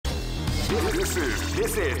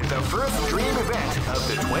This is the first dream event of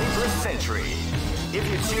the 21st century. If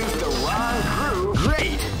you choose the wrong groove,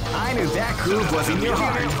 great! I knew that groove was in your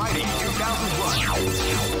heart. Fighting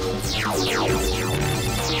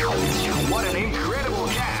 2001. What an incredible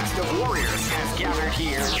cast of warriors has gathered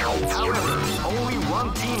here. However, only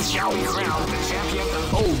one team shall be crowned the champion.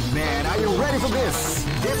 Oh man, are you ready for this?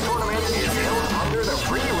 This tournament is held under the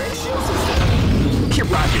free ratio system. Keep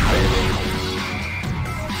rocking, baby.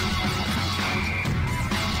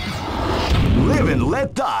 Live and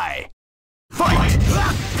let die. Fight!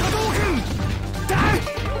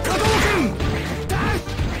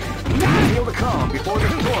 Feel the calm before the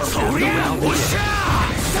storm has the round begins.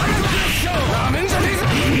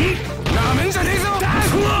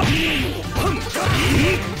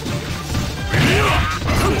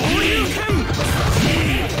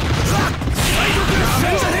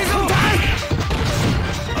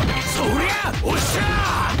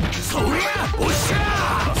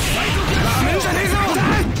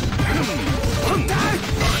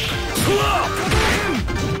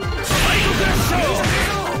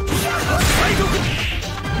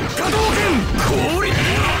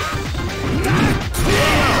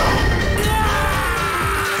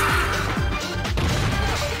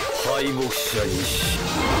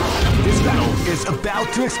 This battle is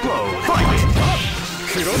about to explode. Fight!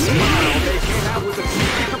 Wow, they came out with a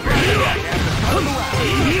sneaky surprise attack at the start of the round.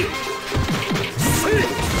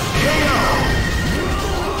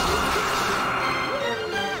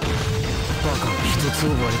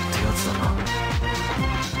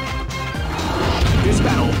 This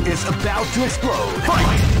battle is about to explode.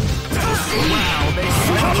 Fight! Wow, they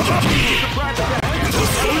came out with a sneaky surprise attack at the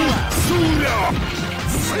start of the round.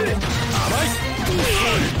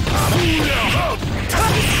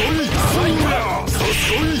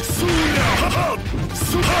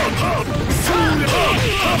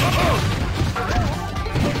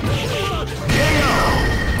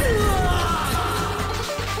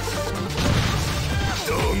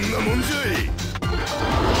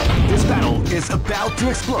 This battle is about to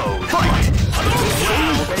explode. Fight!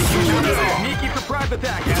 Wow, they came out with a sneaky surprise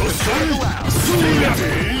attack at the start of the round.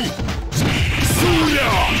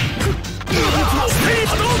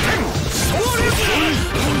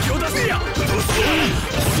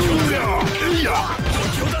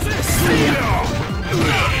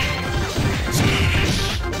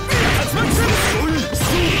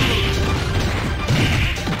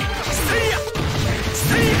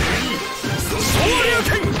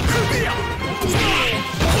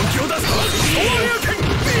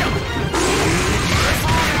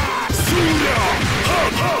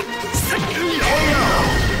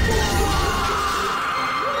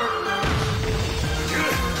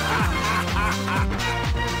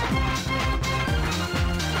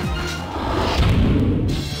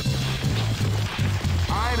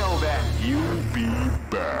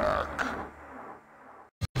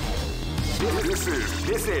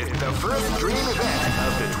 This is the first dream event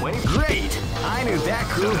of the 20. Great! I knew that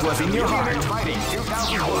groove was in your heart. Fighting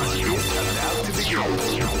 2001 is about to begin.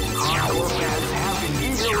 Hardcore fans have been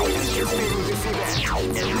eagerly anticipating this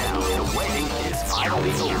event, and now the waiting is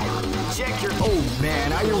finally over. Check your. Oh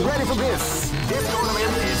man, are you ready for this? This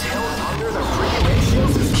tournament is held under the free ratio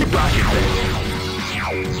system. Keep rocking, baby.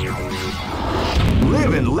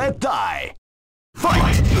 Live and let die.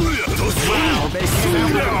 Fight! Wow, they came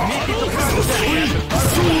out with a sneaky surprise attack at the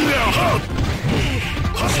start of the round.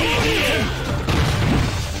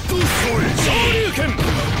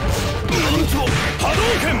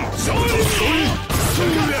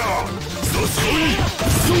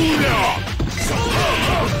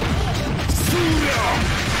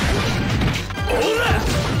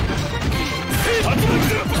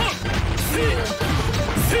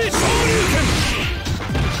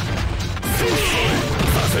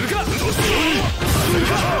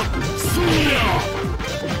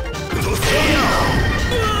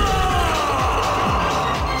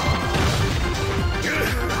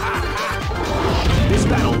 This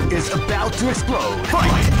battle is about to explode.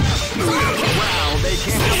 Fight! Wow, they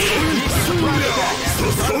came out with a sneaky surprise attack at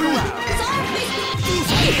the start of the round.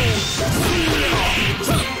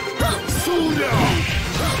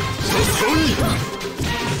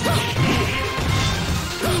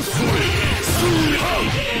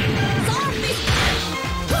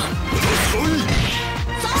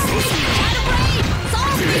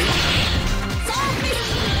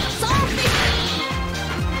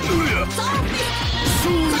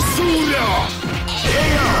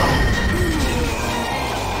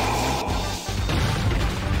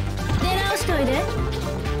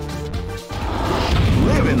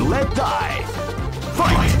 Live and let die.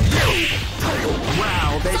 Fight!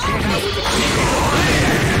 Wow, they came out with a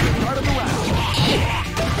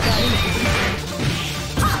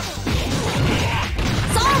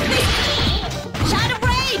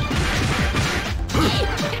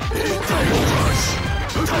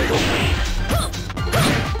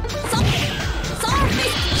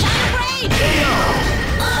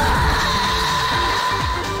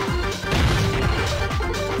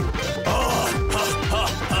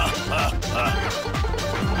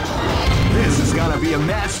be a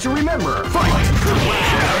match to remember. Fight!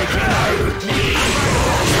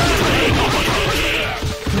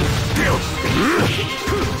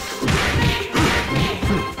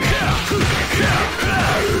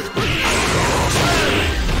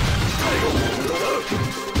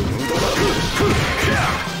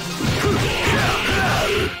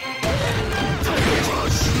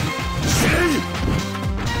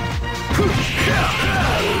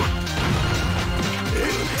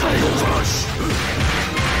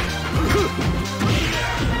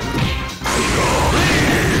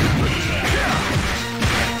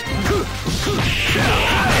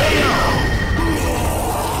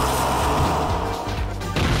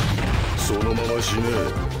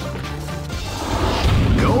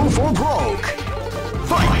 Go for broke.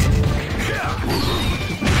 Fight!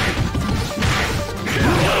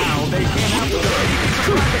 Wow, they came out with a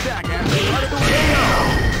surprise attack at the start of the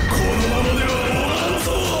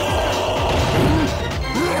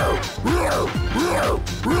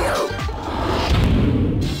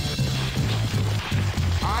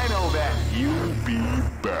I know that you'll be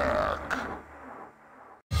back.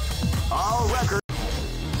 All record.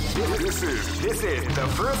 This is the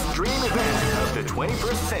first dream event of the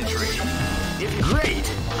 21st century.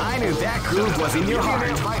 Great! I knew that groove was in your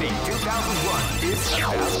heart. Fighting 2001 is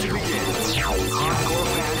about to begin. Hardcore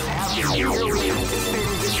fans have been eagerly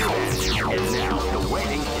anticipating this event, and now the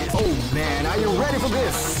waiting is... Oh man, are you ready for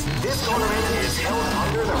this? This tournament is held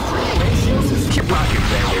under the free ratio system. Keep rocking,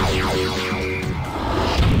 baby.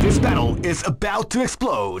 This battle is about to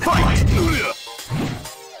explode. Fight!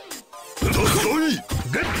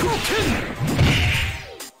 Get broken!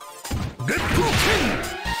 Get broken!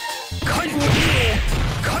 Kaizo!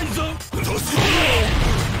 Kaizo!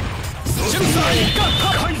 Shinsai!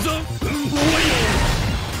 Kaizo!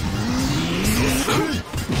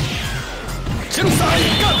 Shinsai!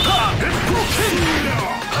 Get broken!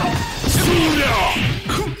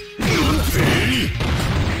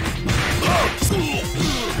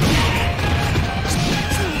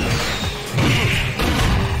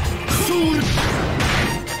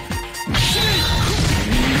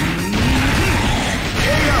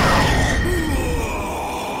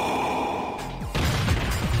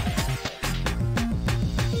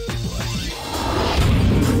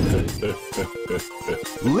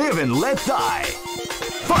 Live and let die.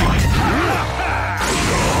 Fight!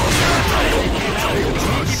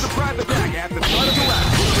 Keep the private attack at the start of the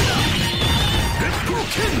round. Get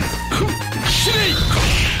broken!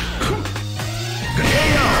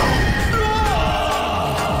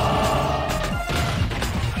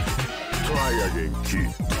 Try again, kid.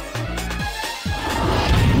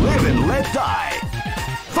 Live and let die.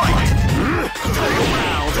 Fight!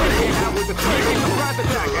 Wow, they came out with the private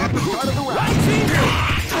attack at the start of the round.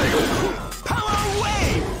 Power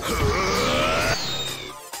wave!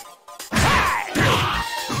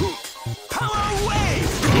 Power wave!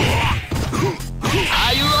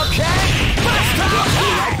 Are you okay?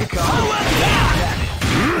 Power attack!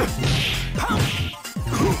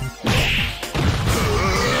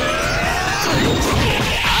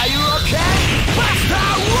 Are you okay? Buster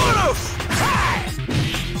Wolf!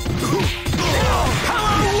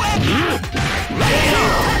 Power wave!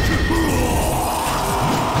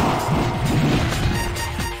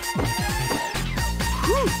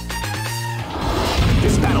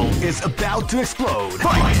 This battle is about to explode.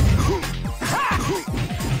 Fight!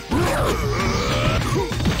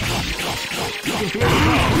 You can feel the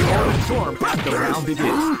power of the storm as the round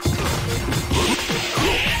begins.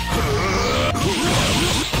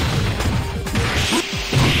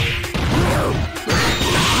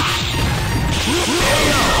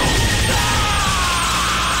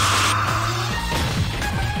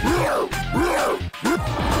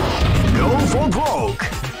 Go for broke.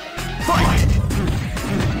 Fight!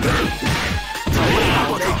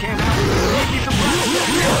 They came out with a surprise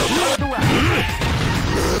the round.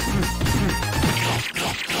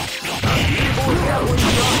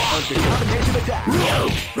 Of the combination attack.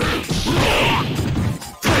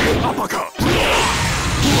 Uppercut.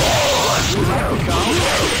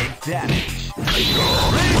 Damage.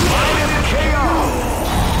 KO.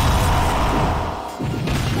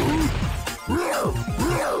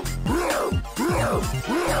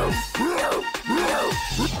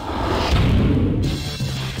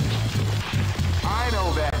 I know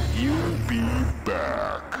that you'll be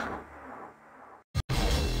back.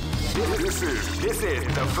 This is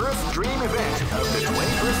the first dream event of the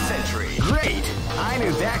 21st century. Great! I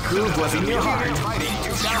knew that groove was in your heart. Fighting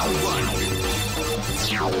 2001.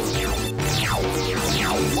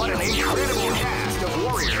 What an incredible cast of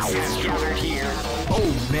warriors has gathered here.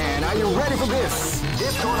 Oh man, are you ready for this?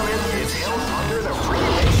 This tournament is held under the free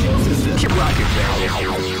ratio system. Keep rocking, baby.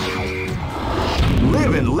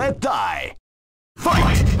 Live and let die.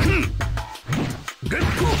 Fight!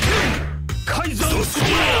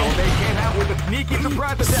 Wow, they came out with a sneaky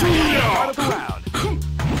surprise attack at the start of the round.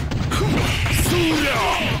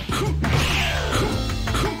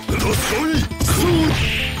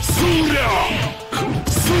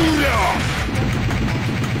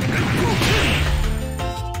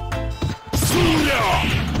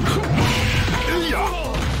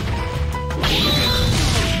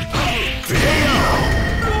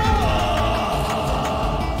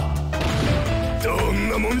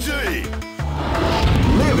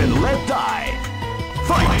 Live and let die.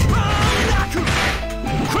 Fight!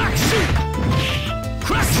 Crack shoot!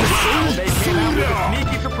 Crack shoot! Wow, they came out with a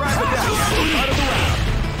sneaky surprise attack at the start of the round.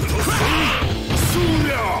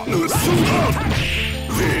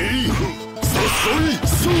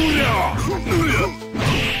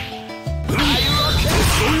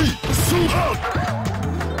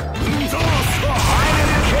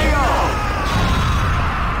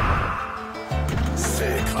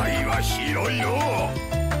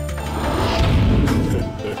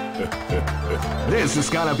 This is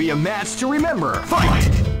gonna be a match to remember. Fight!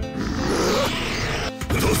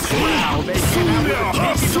 Wow, they came out with a sneaky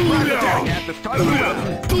surprise attack at the start of the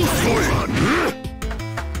round.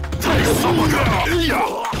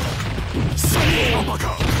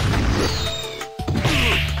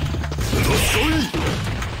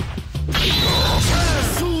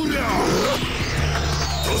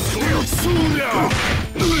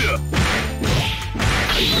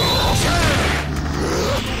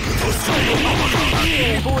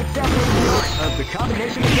 People are definitely the art of the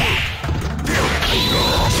combination attack.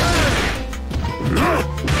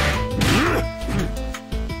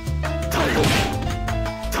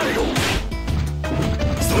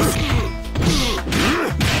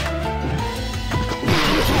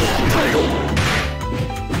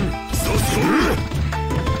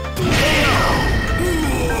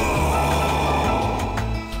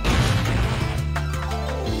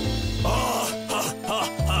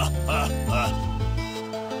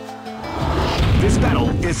 This battle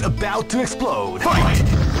is about to explode. Fight!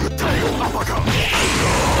 Wow,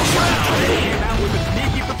 they came out with a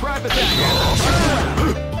sneaky surprise attack.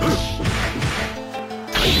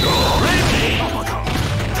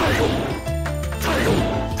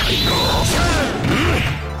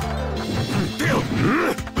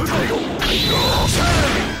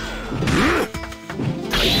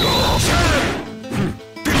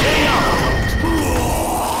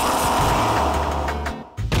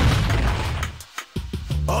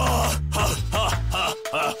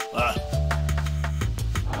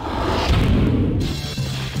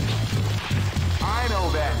 I know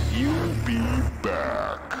that you'll be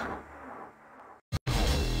back.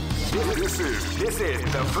 This is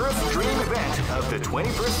the first dream event of the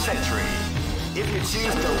 21st century. If you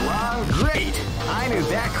choose the wrong, great! I knew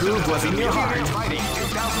that groove was in your heart. Fighting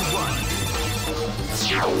 2001.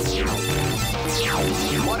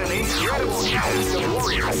 What an incredible cast of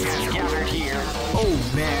warriors has gathered here. Oh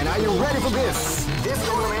man, are you ready for this? This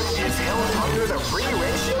tournament is held under the free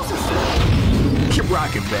ratio system. Keep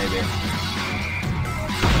rocking, baby.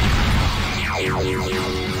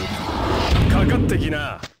 かかってき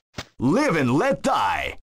な。Live and let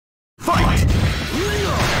die. Fight!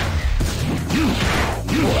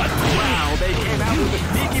 Wow, they came out with a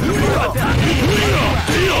sneaky surprise attack.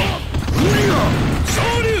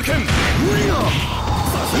 Shoryuken!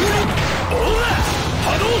 Ora!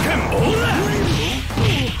 Hadouken! Ora!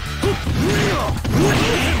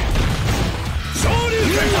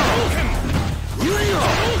 Shoryuken! Hadouken!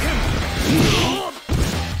 Hadouken!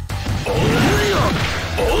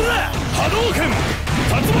 Ora! Hadouken!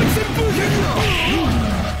 Tatsumaki senpuken!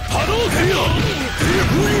 Hadouken!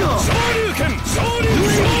 Shoryuken!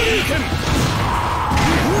 Shoryuken!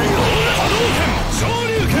 Hadouken!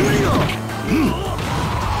 Shoryuken!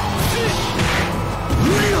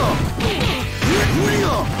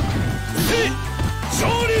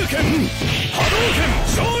 Shoryuken! Hadouken!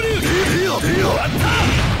 Shoryuken!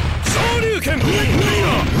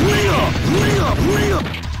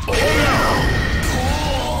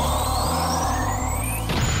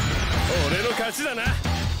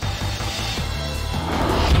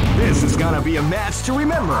 This is gonna be a match to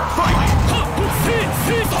remember. Fight!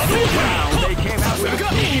 Wow, they came out with a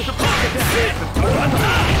sneaky surprise attack.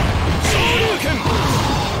 Shoryuken!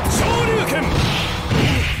 Shoryuken!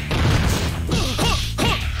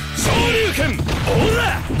 Shoryuken!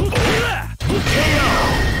 Ora! Ora! KO!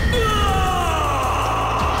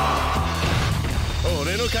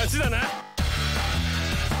 俺の勝ちだな。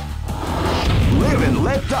Live and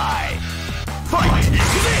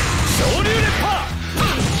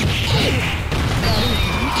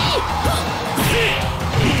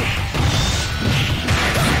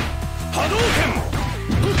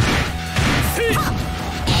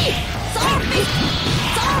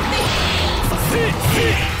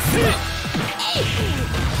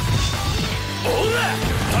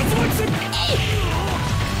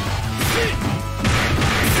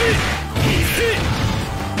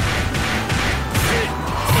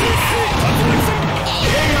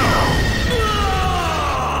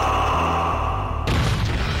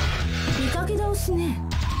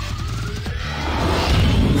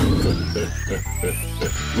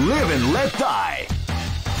Live and let die.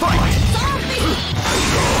 Fight!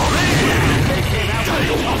 They came out with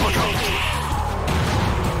an uppercut.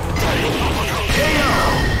 KO!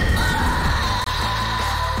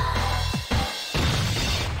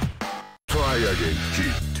 Try again,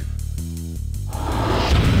 kid.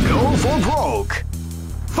 Go for broke.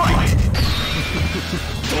 Fight!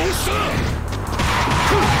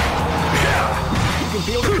 You can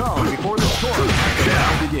feel the calm before the storm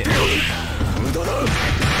begins.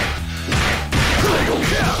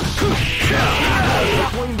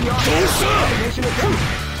 Grappling the arm. Combination attack.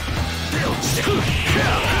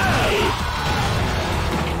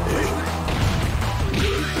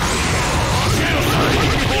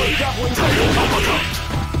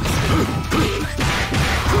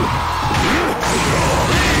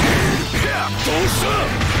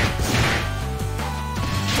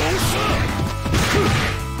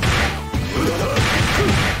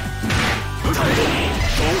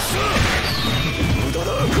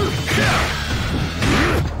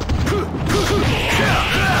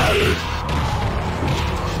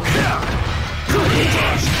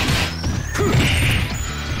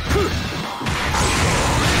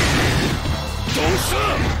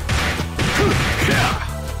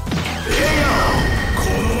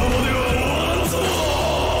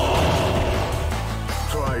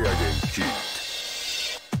 Try again, kid.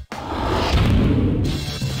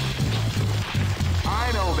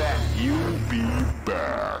 I know that you'll be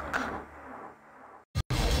back.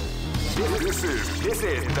 This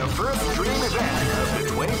is the first dream event of the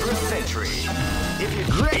 21st century. If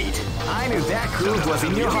you're great, I knew that groove was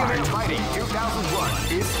in your heart. Fighting 2001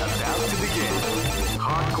 is about to begin.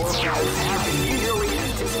 Hardcore fans have been eagerly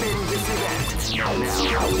anticipating this event. Now, the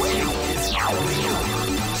waiting is finally over.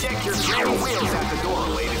 Check your training wheels at the door,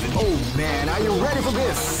 ladies and gentlemen. Oh man, are you ready for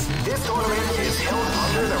this? This tournament is held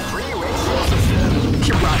under the free ratio system.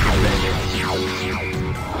 Keep rocking, baby.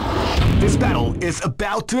 This battle is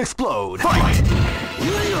about to explode. Fight!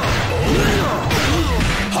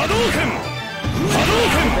 Hadouken!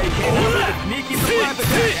 Hadouken! They came out with a sneaky surprise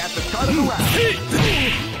attack at the start of the round.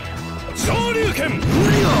 Shoryuken!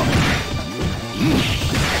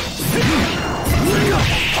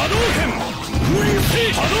 Hadouken! Hadouken!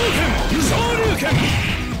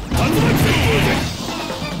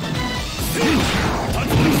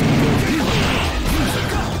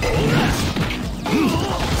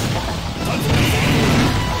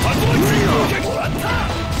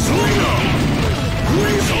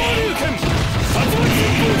 Shoryuken! Tatsumaki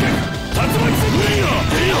Senpuken! Tatsumaki Senpuken!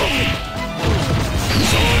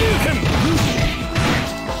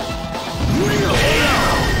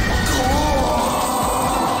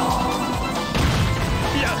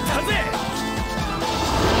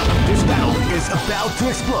 This battle is about to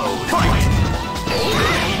explode. Fight!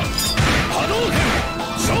 Hadouken!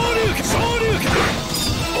 Shoryuken! Shoryuken!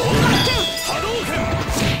 Hadouken!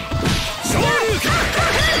 Shoryuken!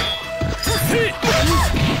 Shoryuken!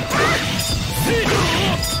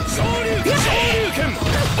 Shoryuken!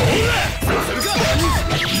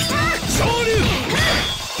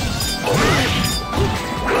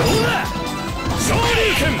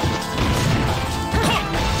 Shoryuken! Shoryuken!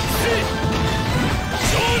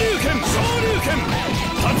 Shoryuken!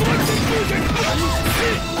 Tatsumaki Senpuken!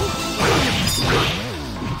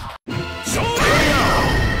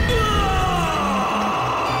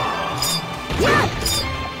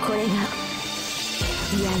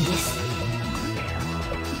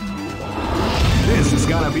 This is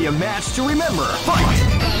gonna be a match to remember. Fight!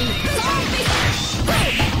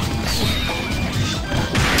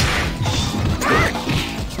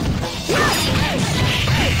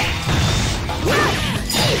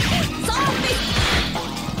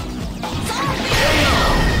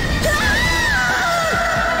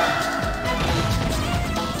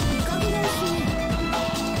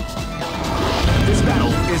 This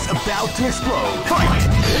battle is about to explode. Fight!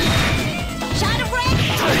 Shadow break!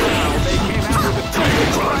 They came out with a tiger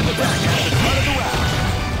drive attack at the start of the round.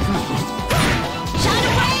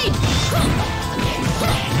 Shadow break! Zombie!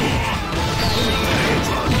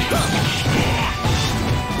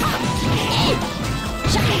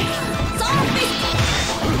 Zombie!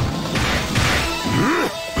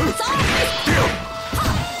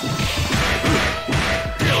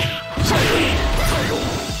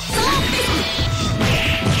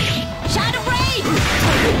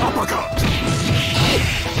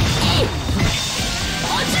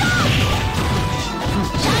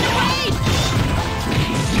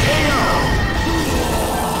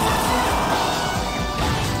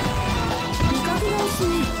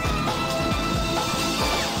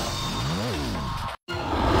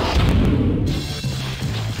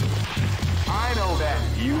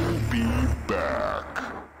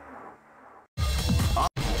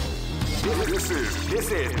 This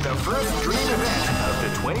is the first dream event of the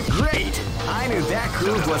 20. Great! I knew that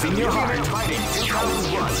groove was in your heart. Fighting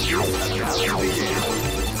 2001 is about to begin.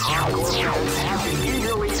 Hardcore fans have been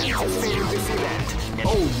eagerly anticipating this event.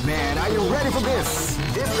 Oh man, are you ready for this?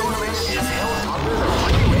 This tournament is held under the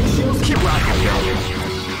free ratios. Keep rocking, baby.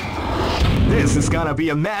 This is gonna be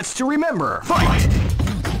a match to remember. Fight!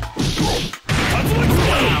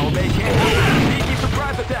 Wow, they can't hold a sneaky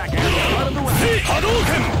surprise attack at the start of the round.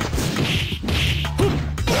 Hadouken!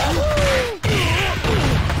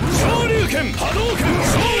 Shoryuken! Hadouken!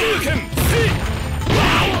 Shoryuken!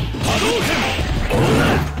 Hadouken!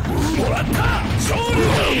 Ora! Moratta!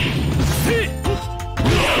 Shoryuken!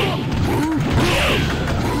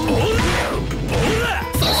 Ora!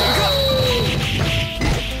 Sasuka!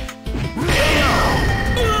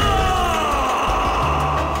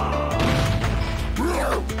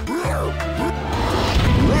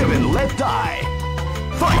 Live and let die!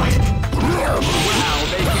 Fight! Wow,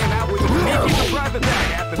 they came out with a sneaky surprise attack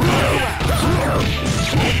at the start of the round.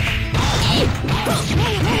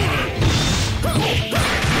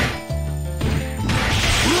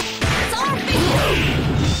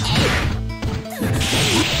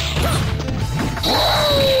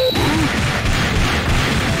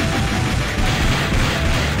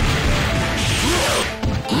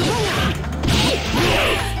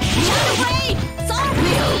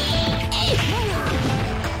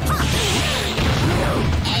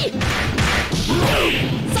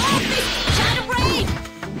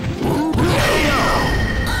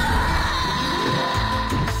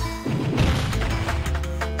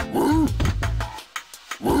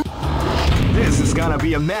 This is gonna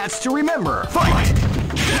be a match to remember. Fight!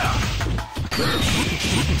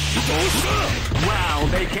 Wow,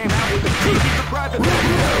 they came out with a sneaky surprise attack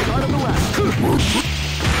at the start of the round.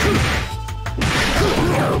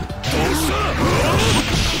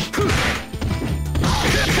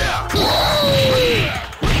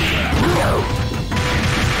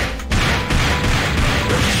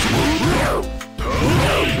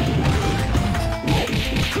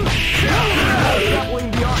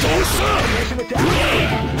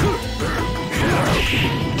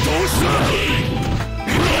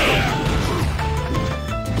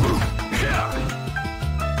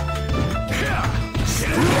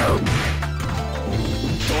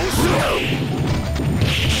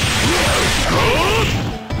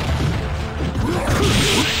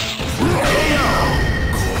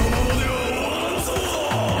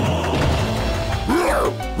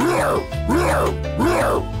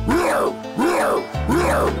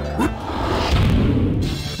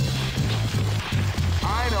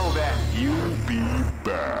 I know that you'll be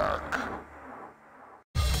back.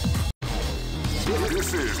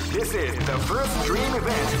 This is the first dream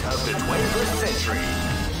event of the 21st century.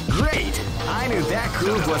 Great! I knew that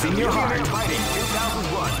groove was in your heart. Fighting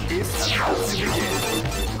 2001 is about to begin.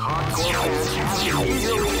 Hardcore fans have been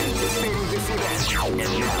eagerly anticipating this event,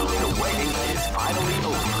 and now the waiting is finally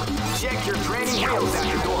over. Check your training wheels at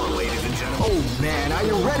the door, ladies and gentlemen. Oh man, are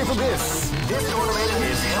you ready for this? This tournament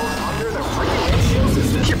is held under the free ratio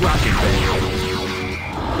system. Keep rocking, baby.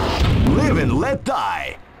 Live and let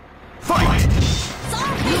die. Fight!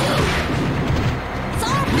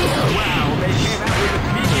 Wow, they came out with a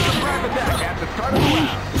sneaky surprise attack at the start of the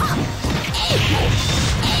round.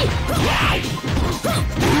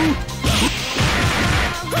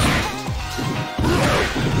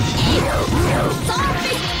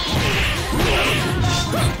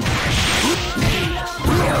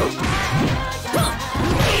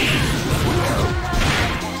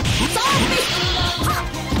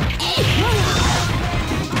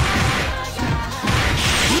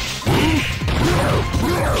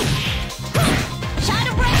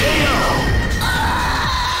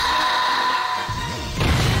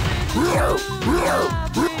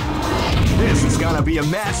 This is gonna be a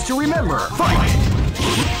match to remember. Fight!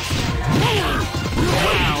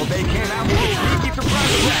 Wow, they came out with a sneaky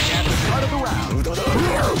surprise attack at the start of the round.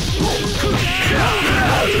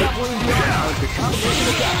 Grappling the arm as the combination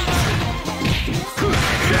attack.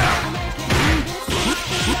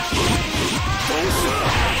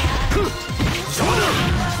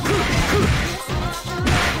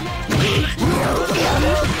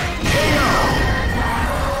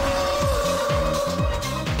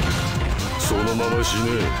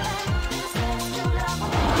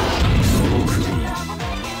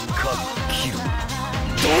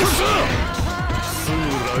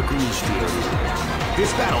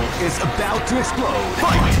 This battle is about to explode.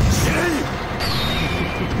 Fight!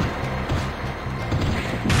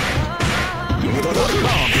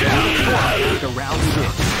 The round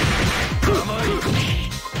begins.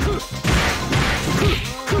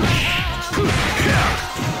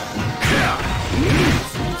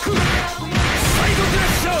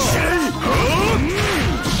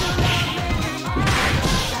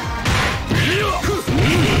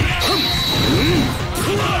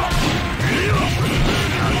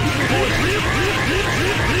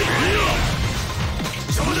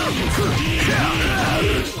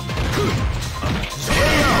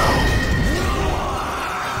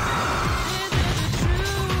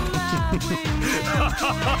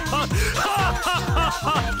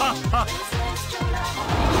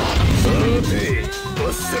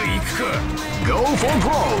 Go for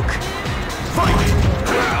broke. Fight.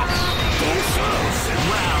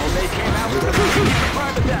 Wow, they came out with a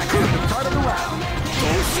private attack at the start of the round.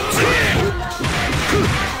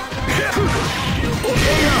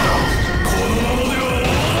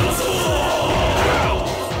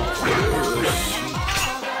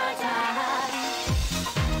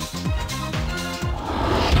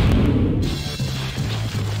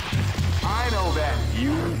 I know that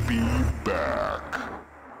you'll be back.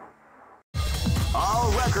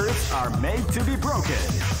 All records are made to be broken.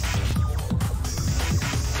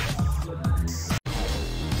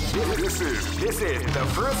 This is the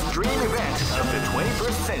first dream event of the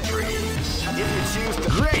 21st century. If you choose the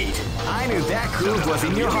great, I knew that groove was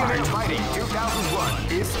in your heart. Fighting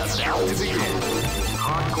 2001 is about to begin.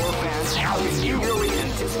 Hardcore fans have been eagerly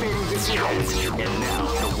anticipating this event, and now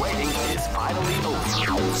the waiting is finally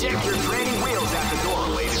over. Check your training wheels at the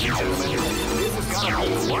door, ladies and gentlemen. This is gonna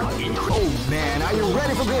be one incredible. Oh man, are you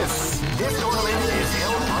ready for this? This tournament is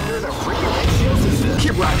held under the free ratio system.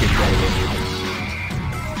 Keep rocking, baby.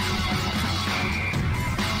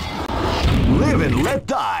 Live and let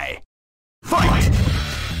die. Fight!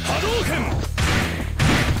 Hadouken!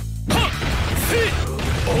 Ha! See!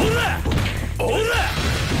 Ora! Ora!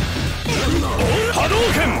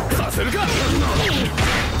 Hadouken! Saseru ka?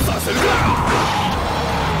 Saseru ka?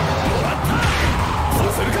 Moratta!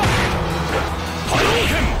 Saseru ka?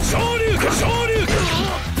 Hadouken! Shoryuken! Shoryuken!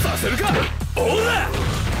 Saseru ka? Ora!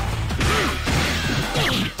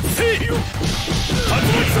 See!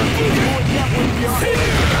 Hatsumaki Sanbuken! See!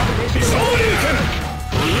 Shoryuken!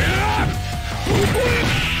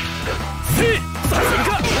 See! Saseru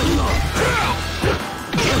ka?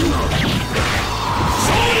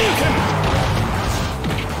 Shoryuken!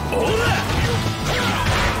 Ora!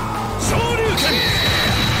 Shoryuken!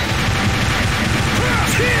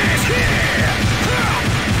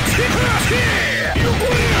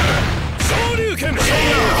 Shoryuken! Shoryuken!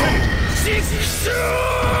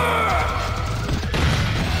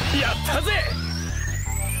 Yatta ze!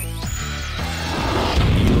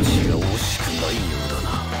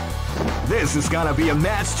 This is gonna be a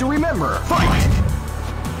match to remember. Fight!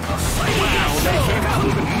 Wow, they came out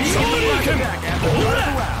with a Shoryuken! Shoryuken!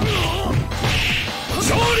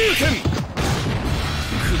 Shoryuken!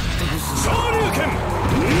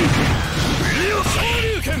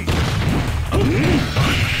 Shoryuken!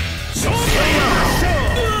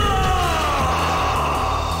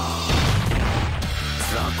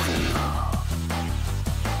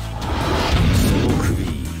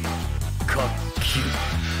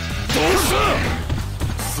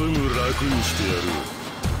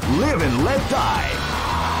 Live and let die.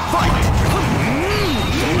 Fight!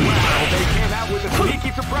 Wow, they came out with a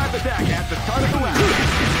sneaky surprise attack at the start of the round.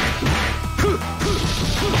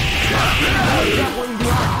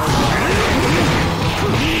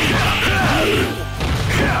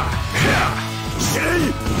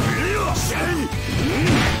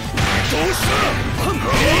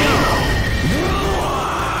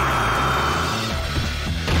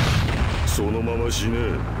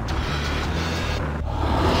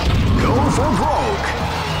 Go for broke.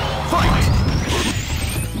 Fight!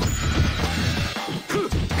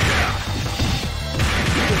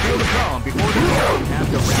 You can feel the calm before the storm as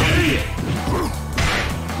the round begins.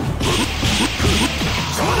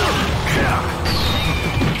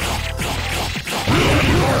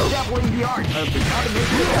 Dabbling the art of the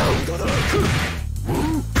combination.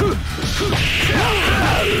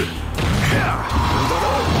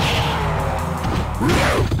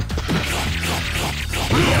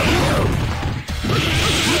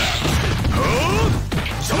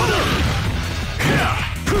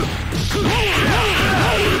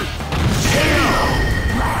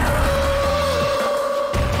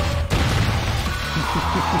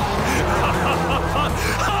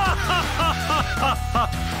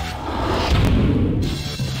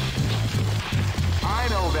 I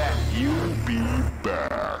know that you'll be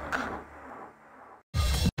back.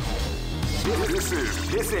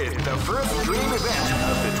 This is the first dream event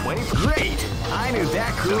of the 20th. Great! I knew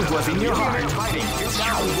that groove was in your heart. Fighting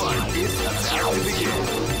 2001 is about to begin.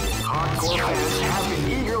 Hardcore fans have been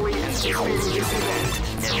eagerly anticipating this event,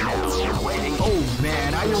 and now they're waiting. Oh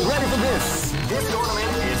man, are you ready for this? This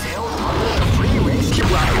tournament is held under the free ratio.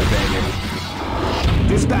 Keep rocking, baby.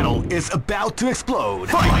 This battle is about to explode.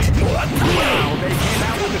 Fight! Wow, they came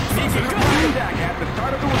out with a sneaky attack at the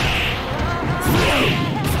start of the round.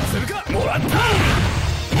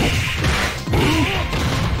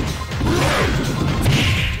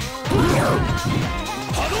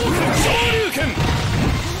 Hadouken! Shoryuken!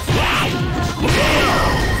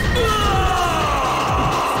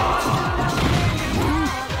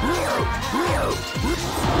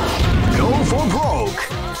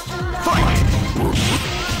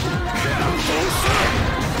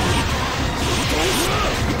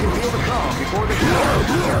 calm before the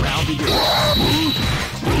round begins.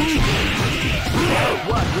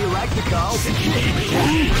 What we like to call the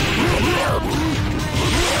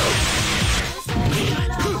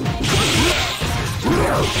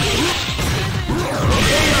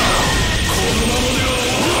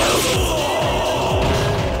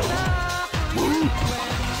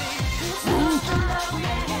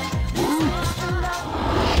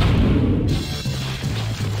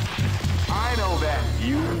I know that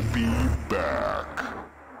you'll be back.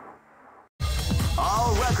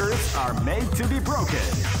 All records are made to be broken.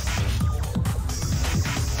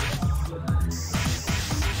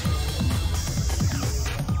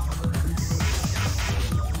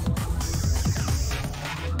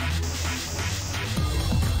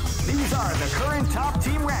 These are the current top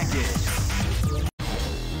team rankings.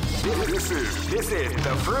 This is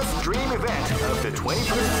the first dream event of the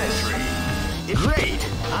 21st century. Great!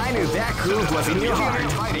 I knew that groove was in your heart.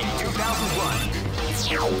 Fighting 2001.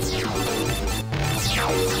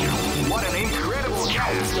 What an incredible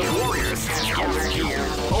cast of warriors has gathered here.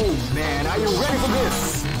 Oh man, are you ready for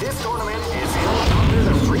this? This tournament is held under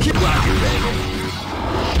the free rocket, baby.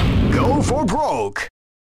 Go for broke.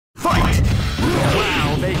 Fight!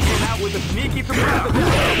 Wow, they came out with a sneaky surprise at the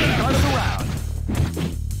start of the round.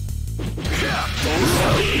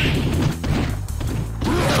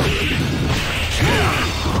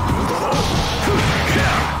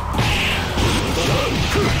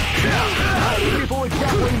 People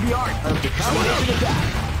exaggerating the art of the combination attack.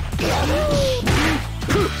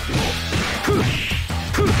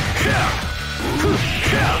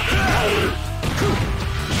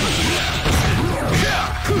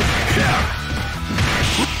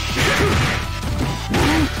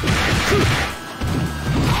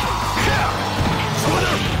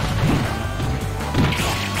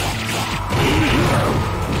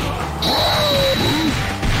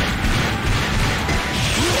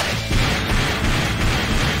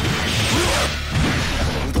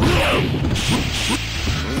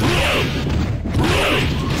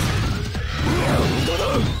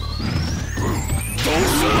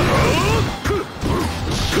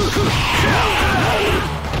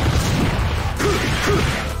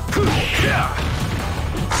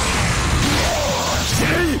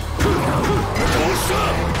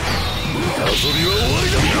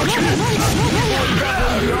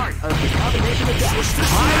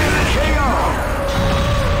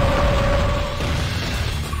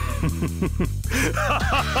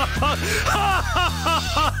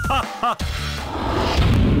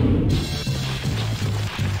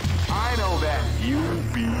 I know that you'll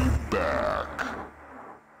be back.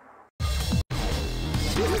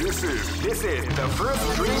 This is the first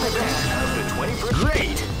dream event of the 21st.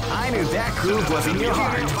 Great! I knew that groove was in your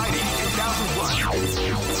heart. Fighting 2001.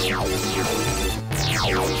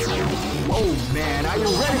 Oh man, are you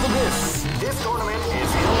ready for this? This tournament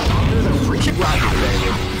is held under the free rocket,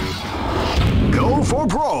 baby. Go for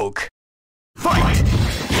broke. Fight!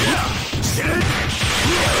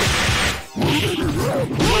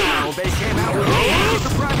 Wow, they came out with a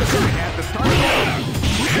surprise attack at the start of the round.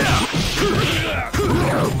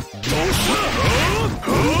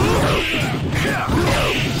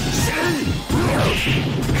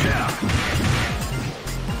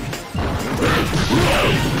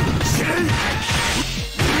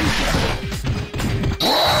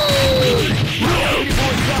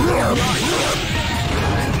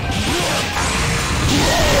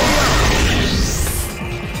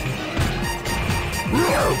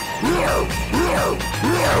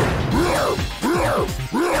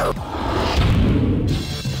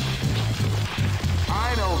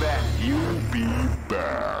 I know that you'll be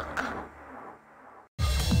back.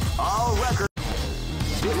 All records.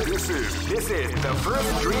 This is the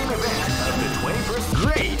first dream event of the 21st.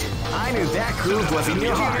 Great! I knew that groove was in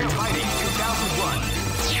your heart. Fighting 2001.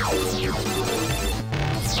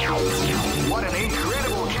 What an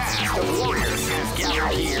incredible cast of warriors has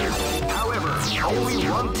gathered here. However, only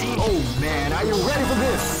one team. Oh man, are you ready for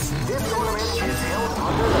this? This tournament is held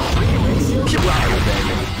under the free ratio. Keep rocking,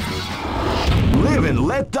 baby. Live and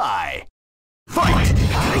let die. Fight!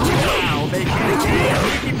 Wow, they can't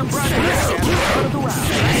keep the front end at the start of the round.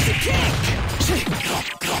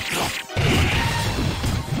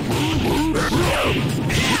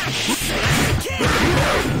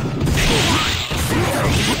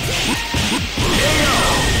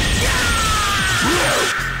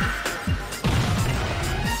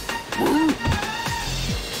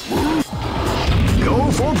 Go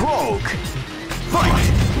for broke. Fight!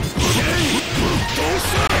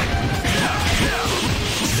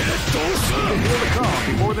 Feel the calm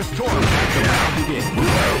before the storm has the round begin.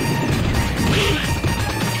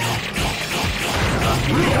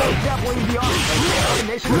 the art of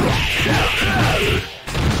coordination attack.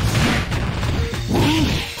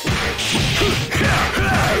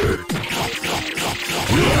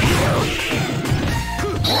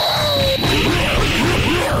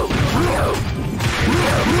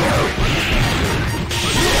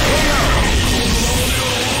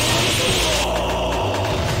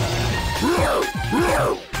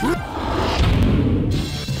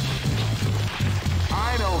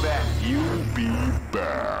 I know that you'll be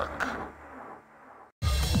back.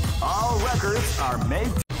 All records are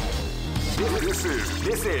made. This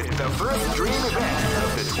is the first dream event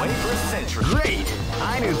of the 21st century. Great!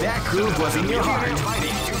 I knew that groove was in your heart.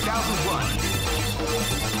 Fighting 2001.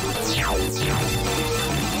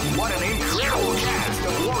 What an incredible cast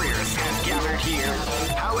of warriors has gathered here.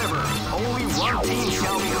 However, only one team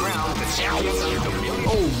shall be crowned the champions of the million.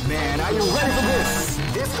 Oh man, are you ready for this?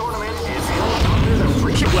 This tournament is held under the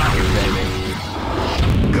free rocket,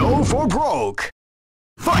 baby. Go for broke.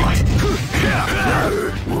 Fight!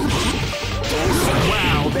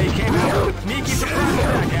 Wow, they came out with sneaky surprise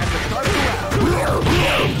attack at the start of the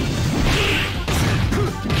round.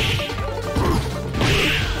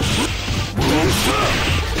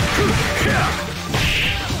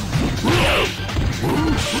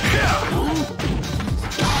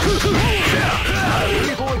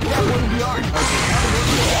 People examine the art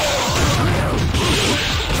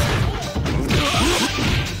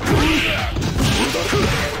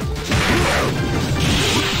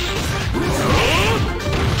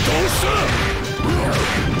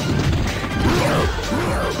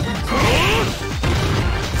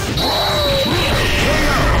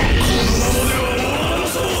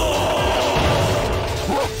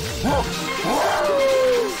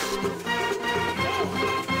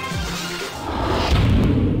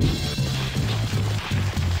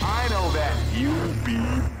I know that you'll be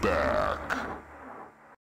back.